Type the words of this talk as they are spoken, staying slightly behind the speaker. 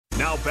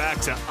Now back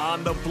to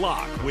On the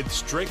Block with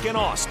Strick and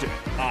Austin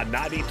on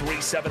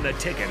 93.7 The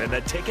Ticket and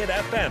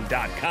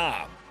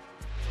theticketfm.com.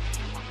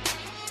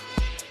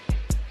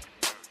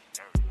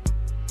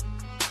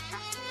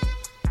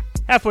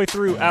 Halfway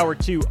through hour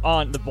 2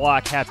 on the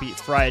block. Happy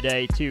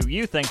Friday to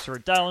you. Thanks for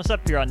dialing us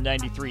up here on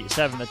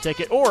 93.7 The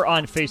Ticket or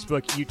on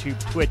Facebook, YouTube,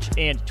 Twitch,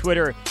 and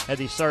Twitter at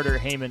the Sartor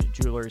Heyman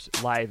Jewelers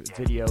live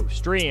video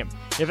stream.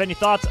 If you have any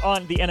thoughts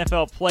on the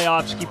NFL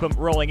playoffs, keep them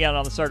rolling in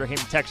on the Sartor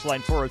Heyman text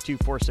line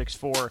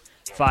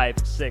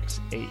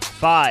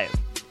 402-464-5685.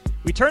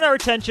 We turn our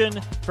attention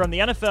from the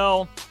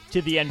NFL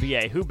to the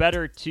NBA. Who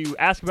better to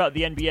ask about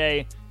the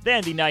NBA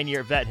than the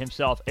 9-year vet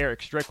himself,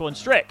 Eric Strickland.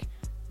 Strick,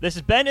 this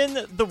has been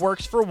in the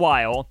works for a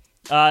while.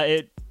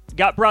 It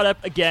got brought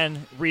up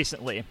again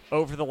recently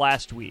over the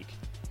last week.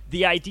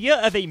 The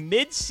idea of a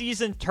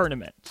mid-season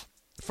tournament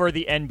for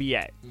the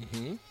NBA.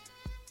 Mm-hmm.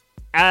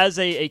 As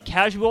a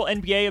casual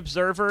NBA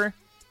observer,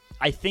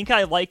 I think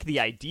I like the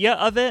idea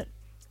of it.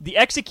 The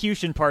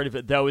execution part of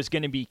it, though, is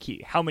going to be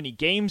key. How many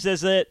games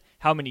is it?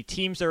 How many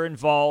teams are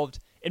involved?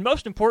 And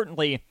most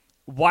importantly,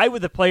 why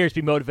would the players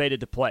be motivated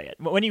to play it?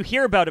 When you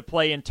hear about a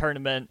play-in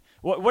tournament,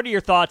 what are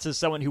your thoughts as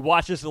someone who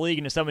watches the league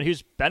and as someone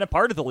who's been a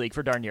part of the league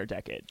for darn near a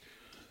decade?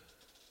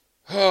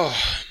 I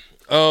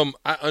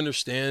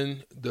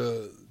understand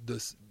the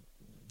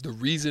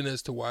reason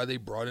as to why they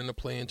brought in a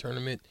play-in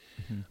tournament.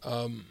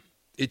 Mm-hmm.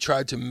 It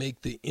tried to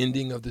make the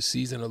ending of the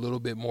season a little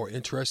bit more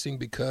interesting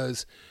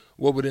because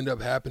what would end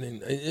up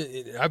happening.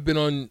 I've been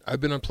on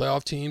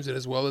playoff teams, and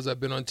as well as I've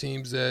been on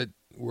teams that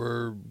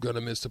were gonna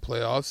miss the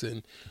playoffs.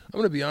 And I'm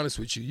gonna be honest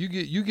with you.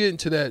 You get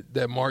into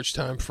that March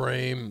time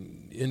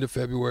frame, end of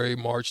February,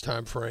 March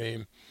time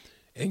frame,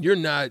 and you're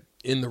not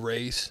in the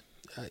race.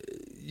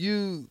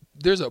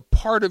 There's a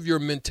part of your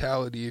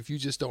mentality, if you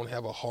just don't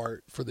have a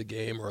heart for the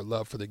game or a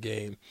love for the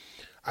game.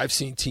 I've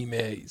seen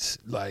teammates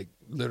like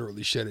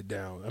literally shut it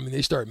down. I mean,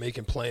 they start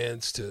making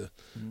plans to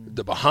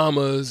the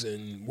Bahamas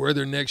and where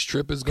their next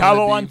trip is going to be.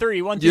 Cabo on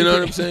 3, 1, 2, you know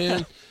what I'm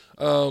saying?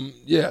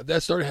 Yeah,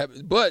 that started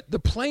happening. But the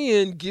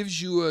play-in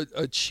gives you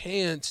a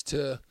chance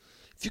to,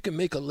 if you can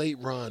make a late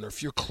run or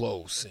if you're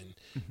close, and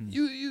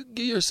you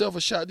give yourself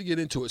a shot to get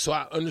into it. So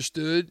I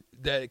understood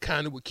that it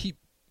kind of would keep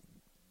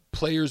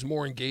players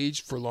more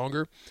engaged for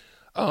longer.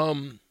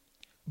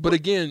 But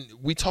again,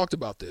 we talked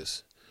about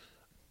this.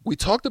 We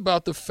talked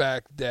about the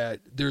fact that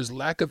there's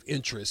lack of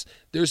interest.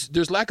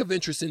 There's lack of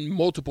interest in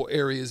multiple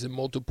areas and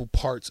multiple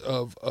parts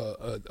of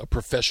a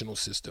professional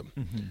system.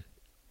 Mm-hmm.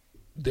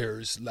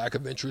 There's lack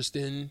of interest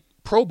in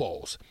Pro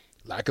Bowls,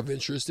 lack of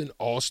interest in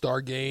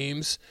all-star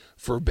games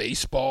for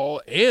baseball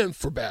and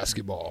for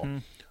basketball.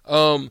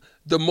 Mm-hmm.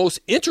 The most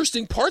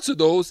interesting parts of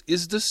those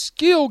is the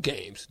skill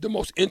games. The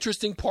most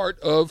interesting part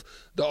of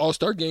the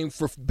All-Star game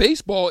for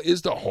baseball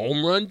is the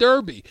home run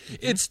derby. Mm-hmm.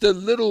 It's the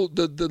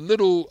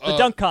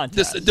dunk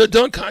contest. The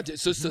dunk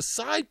contest. So it's the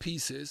side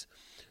pieces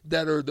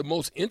that are the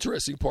most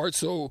interesting part.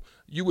 So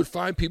you would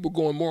find people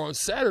going more on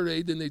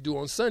Saturday than they do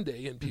on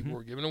Sunday, and people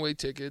were giving away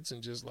tickets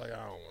and just like, I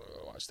don't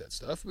want to watch that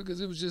stuff, because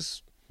it was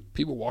just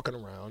people walking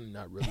around and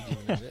not really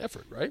giving it an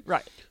effort, right?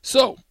 Right.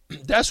 So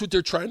that's what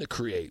they're trying to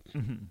create.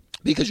 Mm-hmm.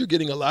 Because you're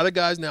getting a lot of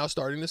guys now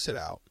starting to sit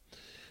out.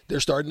 They're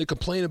starting to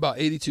complain about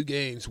 82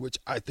 games, which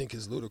I think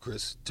is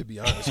ludicrous, to be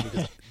honest,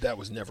 because that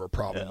was never a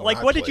problem.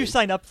 Like, what did you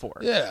sign up for?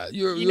 Yeah,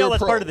 you're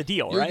that's part of the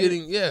deal, you're right?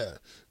 Getting,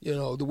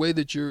 the way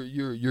that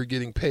you're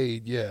getting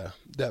paid,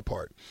 that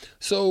part.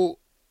 So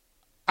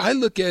I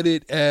look at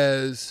it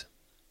as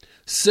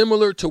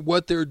similar to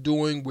what they're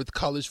doing with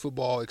college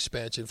football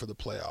expansion for the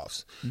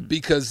playoffs.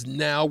 Because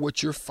now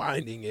what you're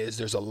finding is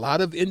there's a lot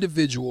of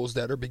individuals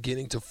that are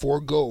beginning to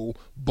forego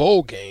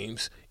bowl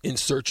games in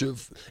search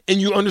of,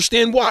 and you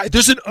understand why.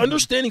 There's an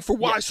understanding for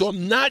why. Yes. So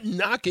I'm not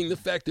knocking the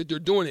fact that they're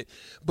doing it.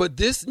 But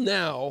this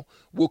now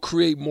will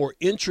create more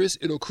interest.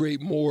 It'll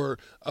create more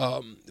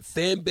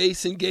fan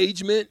base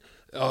engagement.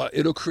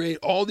 It'll create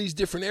all these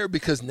different areas,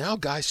 because now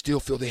guys still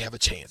feel they have a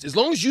chance. As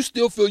long as you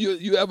still feel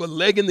you have a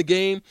leg in the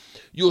game,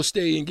 you'll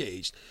stay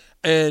engaged.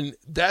 And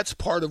that's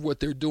part of what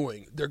they're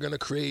doing. They're going to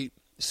create,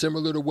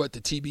 similar to what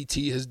the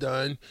TBT has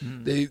done.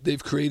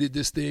 They've created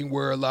this thing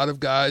where a lot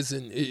of guys,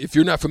 and if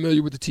you're not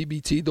familiar with the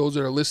TBT, those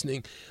that are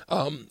listening,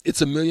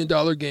 it's $1 million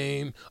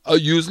game.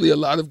 Usually a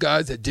lot of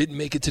guys that didn't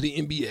make it to the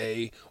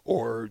NBA,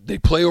 or they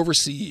play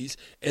overseas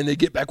and they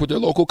get back with their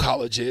local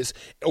colleges,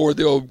 or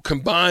they'll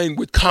combine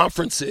with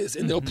conferences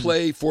and they'll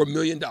play for $1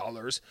 million.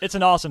 It's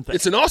an awesome thing.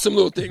 It's an awesome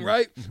little thing,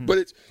 right?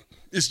 But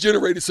it's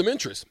generated some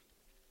interest.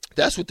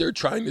 That's what they're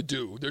trying to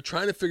do. They're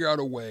trying to figure out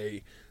a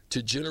way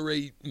to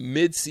generate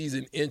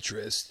mid-season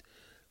interest,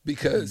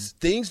 because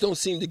things don't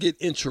seem to get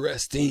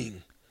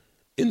interesting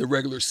in the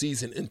regular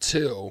season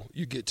until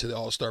you get to the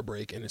All-Star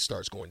break and it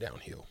starts going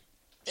downhill.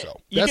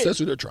 So that's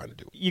what they're trying to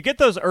do. You get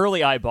those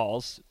early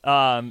eyeballs,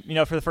 for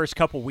the first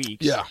couple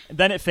weeks. Yeah.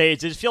 Then it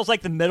fades. It feels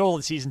like the middle of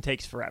the season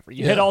takes forever.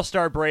 You hit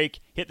All-Star break,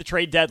 hit the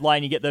trade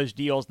deadline, you get those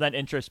deals, then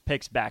interest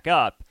picks back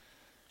up.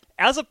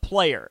 As a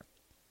player,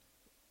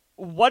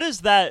 what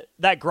is that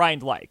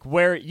grind like,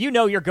 where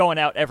you're going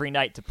out every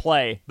night to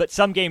play, but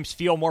some games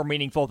feel more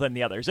meaningful than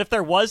the others? If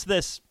there was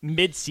this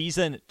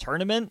mid-season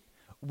tournament,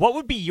 what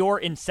would be your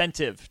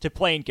incentive to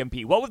play and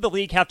compete? What would the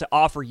league have to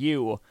offer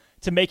you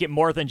to make it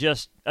more than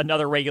just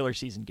another regular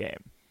season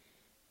game?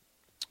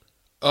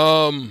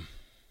 I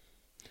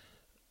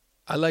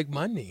like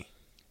money.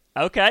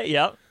 Okay,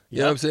 yep. You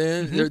know what I'm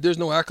saying? There's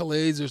no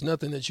accolades. There's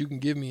nothing that you can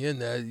give me in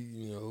that,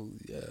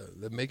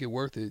 that make it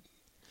worth it.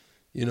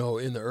 In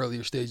the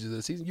earlier stages of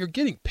the season, you're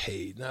getting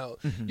paid. Now,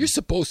 you're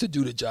supposed to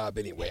do the job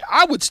anyway.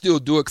 I would still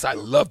do it because I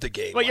love the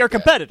game. But you're a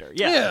competitor.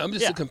 Yeah. Yeah, I'm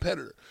just a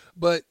competitor.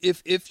 But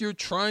if you're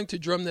trying to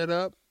drum that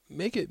up,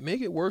 make it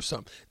worth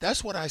something.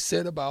 That's what I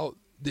said about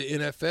the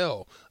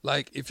NFL.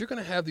 Like, if you're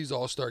going to have these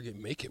all-star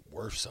games, make it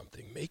worth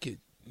something. Make it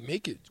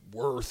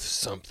worth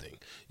something,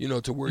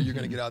 to where you're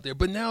going to get out there.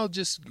 But now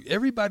just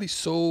everybody's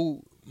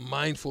so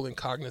mindful and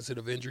cognizant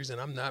of injuries,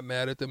 and I'm not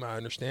mad at them. I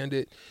understand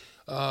it.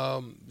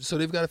 So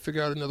they've got to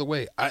figure out another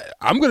way.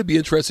 I'm going to be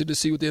interested to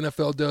see what the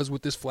NFL does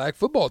with this flag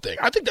football thing.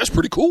 I think that's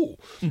pretty cool.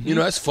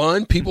 That's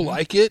fun. People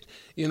like it.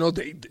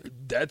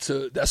 That's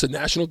a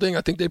national thing.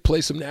 I think they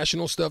play some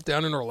national stuff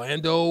down in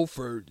Orlando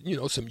for,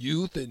 some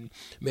youth and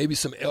maybe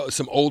some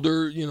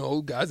older,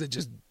 guys that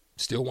just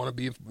still want to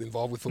be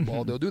involved with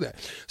football. They'll do that.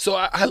 So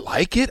I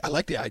like it. I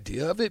like the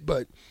idea of it,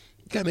 but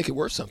you got to make it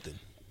worth something.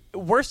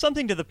 Worth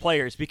something to the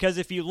players, because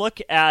if you look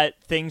at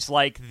things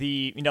like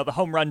the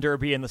home run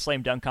derby and the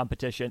slam dunk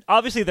competition,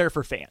 obviously they're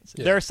for fans.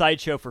 Yeah. They're a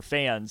sideshow for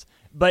fans.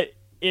 But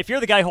if you're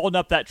the guy holding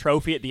up that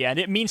trophy at the end,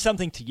 it means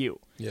something to you.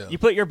 Yeah. You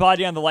put your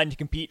body on the line to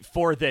compete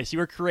for this. You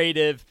were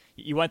creative.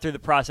 You went through the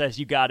process.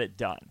 You got it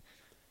done.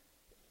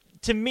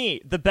 To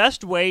me, the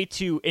best way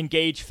to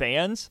engage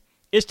fans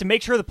is to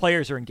make sure the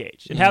players are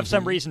engaged and have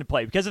some reason to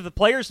play. Because if the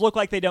players look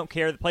like they don't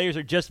care, the players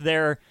are just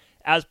there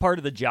as part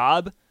of the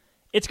job,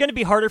 it's going to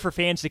be harder for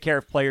fans to care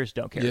if players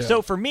don't care. Yeah.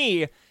 So for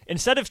me,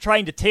 instead of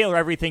trying to tailor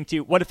everything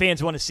to what do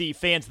fans want to see,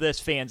 fans this,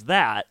 fans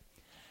that,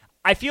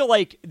 I feel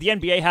like the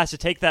NBA has to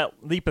take that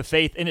leap of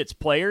faith in its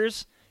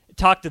players,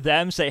 talk to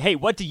them, say, hey,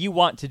 what do you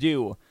want to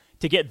do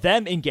to get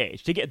them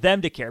engaged, to get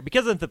them to care?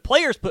 Because if the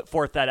players put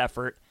forth that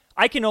effort,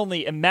 I can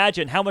only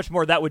imagine how much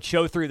more that would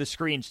show through the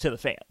screens to the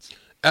fans.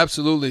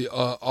 Absolutely,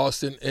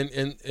 Austin.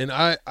 And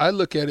I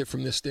look at it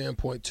from this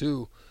standpoint,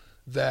 too,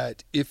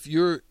 that if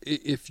you're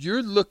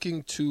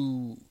looking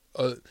to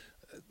let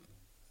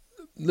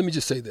me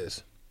just say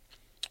this.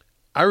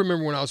 I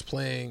remember when I was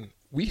playing,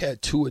 we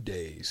had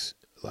two-a-days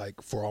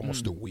like for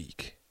almost a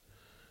week.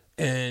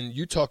 And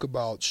you talk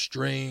about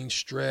strain,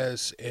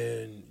 stress,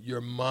 and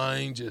your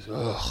mind just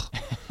like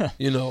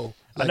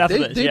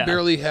they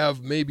barely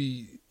have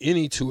maybe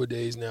any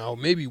two-a-days now,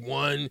 maybe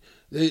one.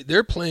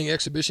 They're playing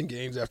exhibition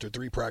games after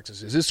 3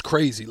 practices. It's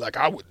crazy. Like,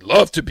 I would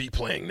love to be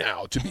playing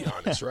now, to be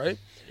honest, right?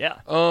 Yeah.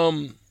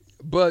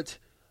 But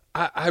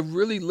I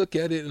really look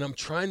at it, and I'm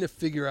trying to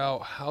figure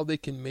out how they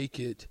can make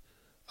it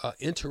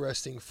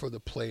interesting for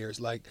the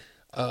players. Like,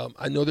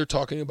 I know they're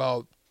talking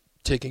about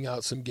taking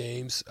out some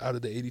games out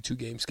of the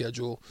 82-game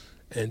schedule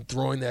and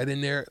throwing that in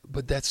there,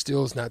 but that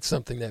still is not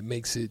something that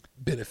makes it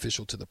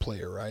beneficial to the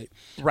player, right?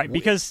 Right,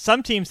 because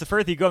some teams, the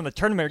further you go in the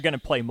tournament, are going to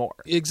play more.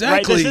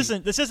 Exactly.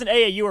 Right? This isn't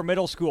AAU or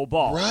middle school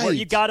ball. Right. Where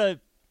you got to,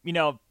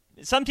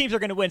 some teams are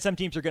going to win, some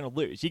teams are going to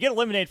lose. You get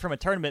eliminated from a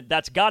tournament,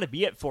 that's got to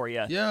be it for you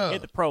at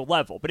the pro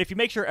level. But if you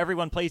make sure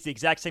everyone plays the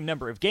exact same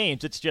number of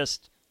games, it's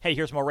just, hey,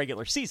 here's more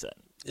regular season.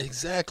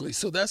 Exactly.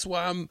 So that's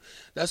why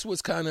that's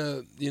what's kind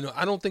of,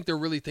 I don't think they're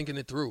really thinking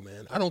it through,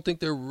 man. I don't think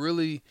they're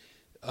really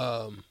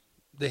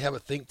they have a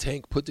think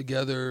tank put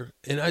together.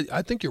 And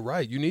I think you're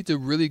right. You need to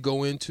really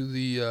go into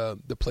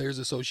the Players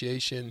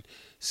Association,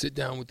 sit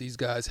down with these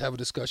guys, have a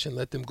discussion,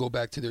 let them go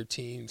back to their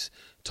teams,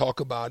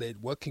 talk about it.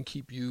 What can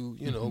keep you,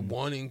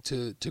 wanting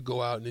to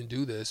go out and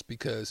do this?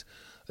 Because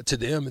to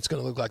them, it's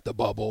going to look like the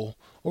bubble,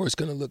 or it's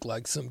going to look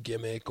like some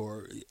gimmick,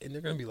 and they're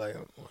going to be like,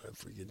 oh,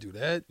 if we can do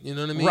that, you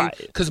know what I mean? Right.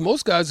 Because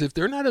most guys, if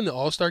they're not in the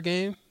All-Star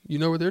game, you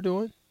know what they're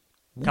doing?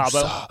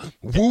 Cabo.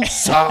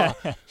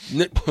 Woosah.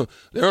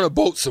 They're on a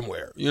boat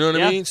somewhere. You know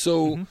what I mean?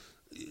 So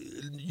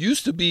we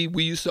used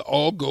to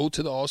all go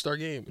to the All-Star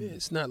game.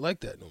 It's not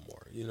like that no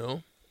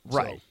more,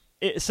 Right.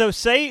 So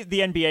say the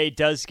NBA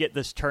does get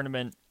this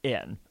tournament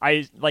in.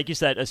 I, like you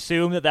said,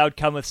 assume that would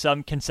come with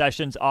some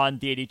concessions on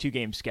the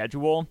 82-game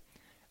schedule.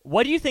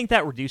 What do you think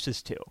that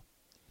reduces to?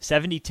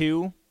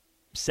 72?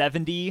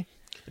 70?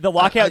 The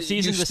lockout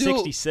season was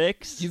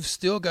 66. You've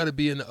still got to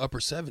be in the upper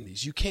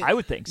 70s. You can't. I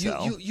would think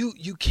so.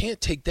 You can't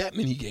take that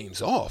many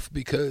games off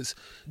because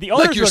the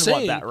owners like you're would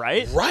saying, want that,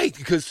 right? Right,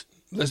 because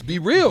let's be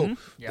real.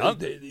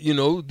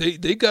 Mm-hmm.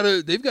 Yep. They've got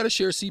to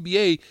share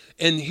CBA.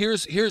 And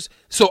here's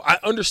so I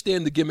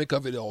understand the gimmick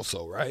of it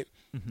also, right?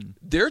 Mm-hmm.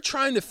 They're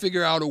trying to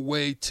figure out a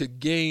way to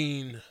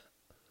gain.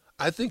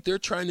 I think they're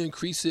trying to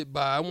increase it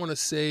by, I want to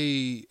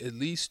say, at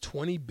least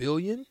 $20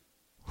 billion.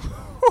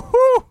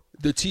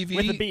 The TV,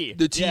 with a B.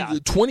 the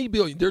TV, $20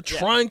 billion. They're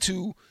trying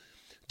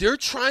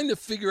to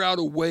figure out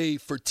a way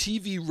for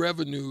TV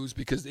revenues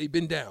because they've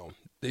been down.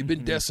 They've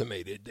been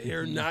decimated. They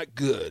are not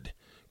good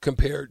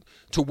compared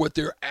to what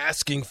they're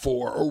asking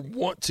for or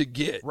want to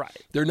get. Right.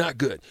 They're not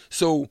good.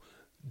 So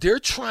they're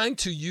trying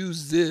to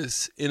use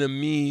this in a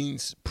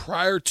means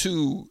prior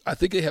to, I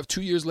think they have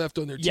 2 years left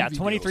on their TV deals.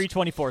 23,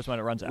 24 is when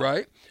it runs out.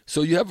 Right?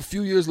 So you have a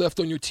few years left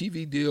on your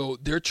TV deal.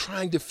 They're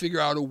trying to figure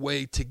out a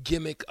way to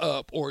gimmick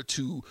up or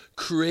to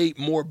create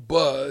more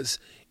buzz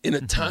in a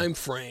time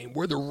frame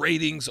where the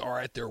ratings are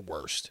at their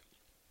worst.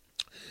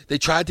 They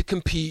tried to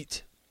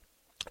compete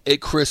at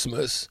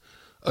Christmas.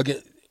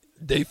 Again,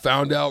 they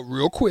found out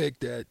real quick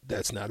that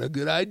that's not a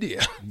good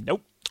idea.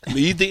 Nope.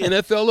 Leave the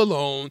NFL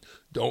alone.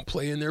 Don't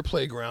play in their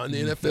playground.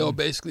 The NFL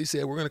basically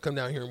said, we're going to come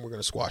down here and we're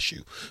going to squash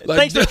you.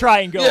 Thanks for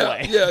trying, go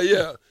away.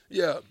 Yeah.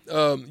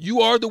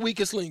 You are the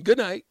weakest link. Good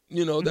night.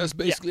 That's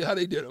basically how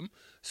they did them.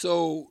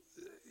 So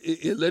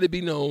it let it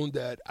be known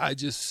that I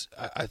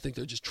think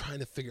they're just trying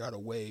to figure out a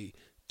way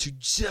to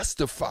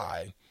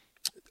justify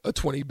a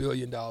 $20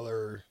 billion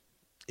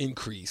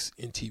increase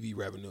in TV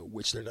revenue,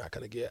 which they're not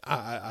going to get.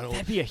 I don't.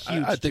 That'd be a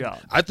huge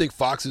jump. I think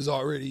Fox is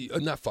already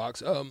not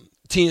Fox.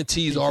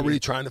 TNT is already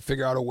trying to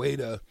figure out a way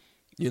to,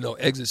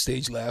 exit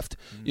stage left.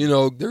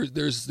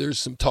 There's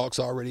some talks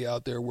already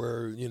out there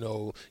where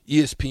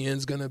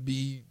ESPN's going to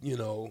be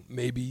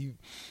maybe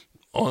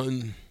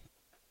on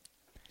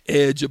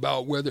edge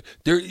about whether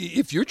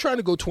if you're trying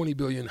to go 20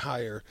 billion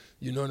higher,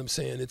 you know what I'm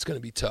saying, it's going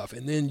to be tough.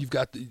 And then you've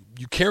got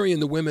you carrying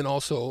the women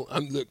also.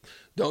 Look,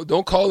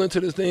 don't call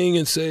into the thing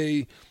and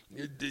say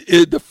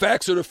the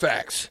facts are the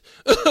facts.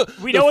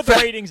 We know what the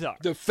ratings are.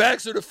 The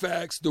facts are the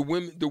facts. The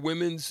WNBA,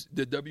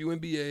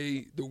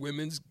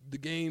 the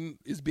game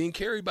is being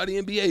carried by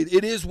the NBA.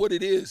 It is what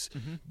it is.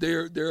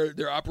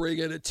 They're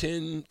operating at a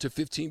 10 to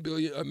 15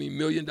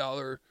 million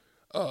dollar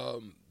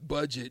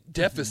budget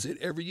deficit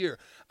every year.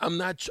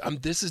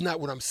 This is not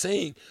what I'm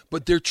saying,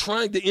 but they're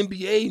trying, the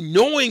NBA,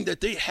 knowing that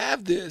they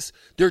have this,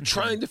 they're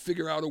trying to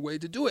figure out a way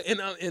to do it.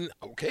 And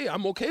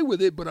I'm okay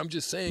with it, but I'm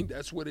just saying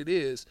that's what it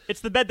is.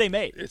 It's the bed they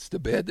made. It's the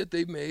bed that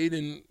they've made,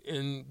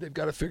 and they've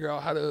got to figure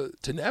out how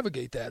to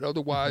navigate that.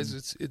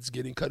 Otherwise, it's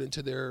getting cut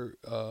into their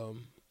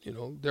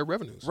their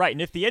revenues. Right,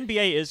 and if the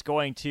NBA is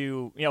going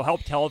to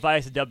help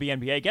televise the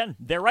WNBA, again,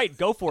 they're right,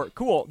 go for it,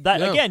 cool.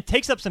 That, again,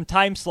 takes up some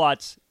time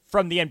slots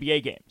from the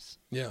NBA games.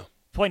 Yeah.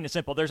 Plain and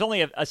simple. There's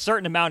only a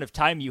certain amount of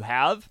time you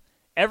have.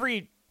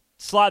 Every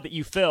slot that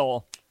you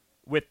fill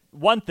with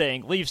one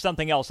thing leaves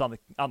something else on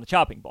the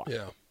chopping block.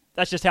 Yeah.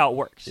 That's just how it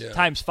works. Yeah.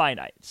 Time's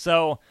finite.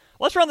 So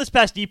let's run this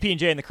past DP and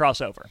J in the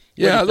crossover.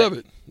 Yeah, I love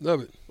it.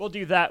 Love it. We'll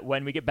do that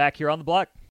when we get back here on the block.